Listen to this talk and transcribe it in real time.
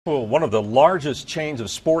Well, one of the largest chains of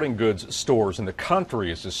sporting goods stores in the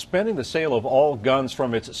country is suspending the sale of all guns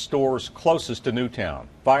from its stores closest to Newtown.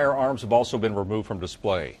 Firearms have also been removed from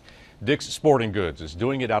display. Dick's Sporting Goods is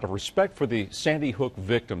doing it out of respect for the Sandy Hook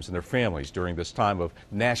victims and their families during this time of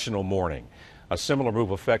national mourning. A similar move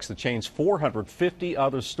affects the chain's 450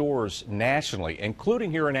 other stores nationally, including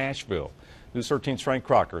here in Asheville. News 13's Frank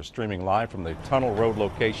Crocker is streaming live from the Tunnel Road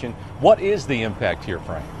location. What is the impact here,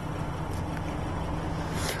 Frank?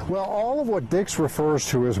 Well, all of what Dick's refers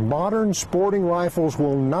to as modern sporting rifles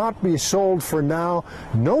will not be sold for now.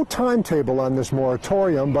 No timetable on this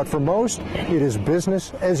moratorium, but for most, it is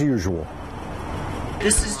business as usual.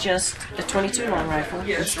 This is just a 22 long rifle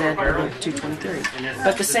instead of a 223,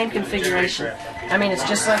 but the same configuration. I mean, it's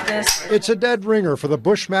just like this. It's a dead ringer for the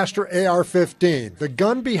Bushmaster AR-15, the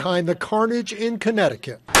gun behind the carnage in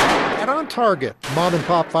Connecticut. And on target, mom and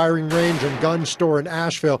pop firing range and gun store in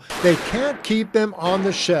Asheville, they can't keep them on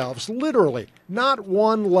the shelves, literally, not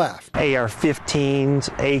one left. AR-15s,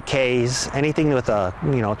 AKs, anything with a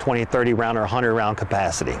 20, 30 round or 100 round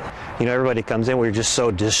capacity. Everybody comes in, we're just so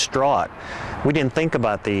distraught. We didn't think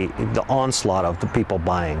about the onslaught of the people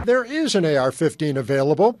buying. There is an AR-15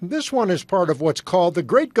 available. This one is part of what's called the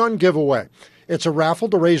Great Gun Giveaway. It's a raffle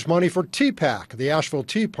to raise money for TPAC, the Asheville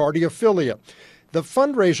Tea Party affiliate. The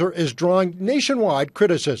fundraiser is drawing nationwide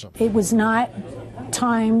criticism. It was not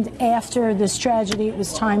timed after this tragedy, it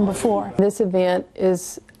was timed before. This event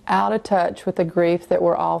is out of touch with the grief that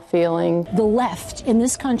we're all feeling. The left in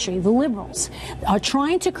this country, the liberals, are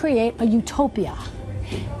trying to create a utopia.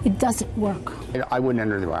 It doesn't work. I wouldn't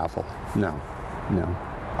enter the raffle. No.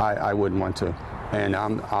 I wouldn't want to. And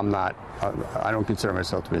I'm not, I don't consider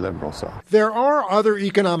myself to be liberal, so. There are other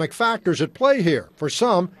economic factors at play here. For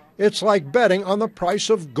some, it's like betting on the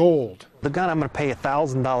price of gold. The gun I'm going to pay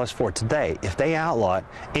 $1,000 for today, if they outlaw it,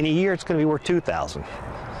 in a year it's going to be worth $2,000.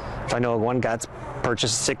 I know one guy's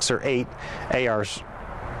purchased 6 or 8 ARs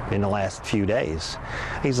in the last few days.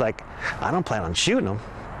 He's like, I don't plan on shooting them,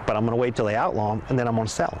 but I'm going to wait till they outlaw them, and then I'm going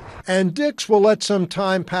to sell them. And Dick's will let some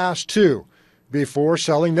time pass, too, before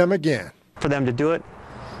selling them again. For them to do it,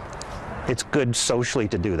 it's good socially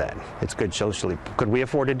to do that. It's good socially. Could we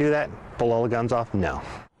afford to do that? Pull all the guns off? No.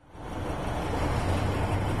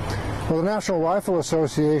 Well, the National Rifle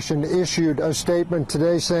Association issued a statement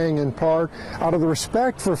today saying, in part, out of the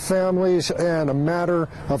respect for families and a matter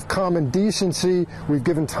of common decency, we've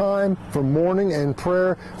given time for mourning and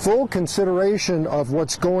prayer, full consideration of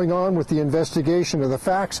what's going on with the investigation of the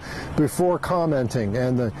facts before commenting.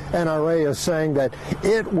 And the NRA is saying that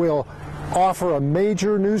it will offer a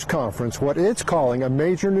major news conference, what it's calling a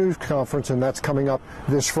major news conference, and that's coming up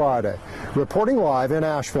this Friday. Reporting live in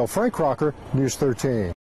Asheville, Frank Crocker, News 13.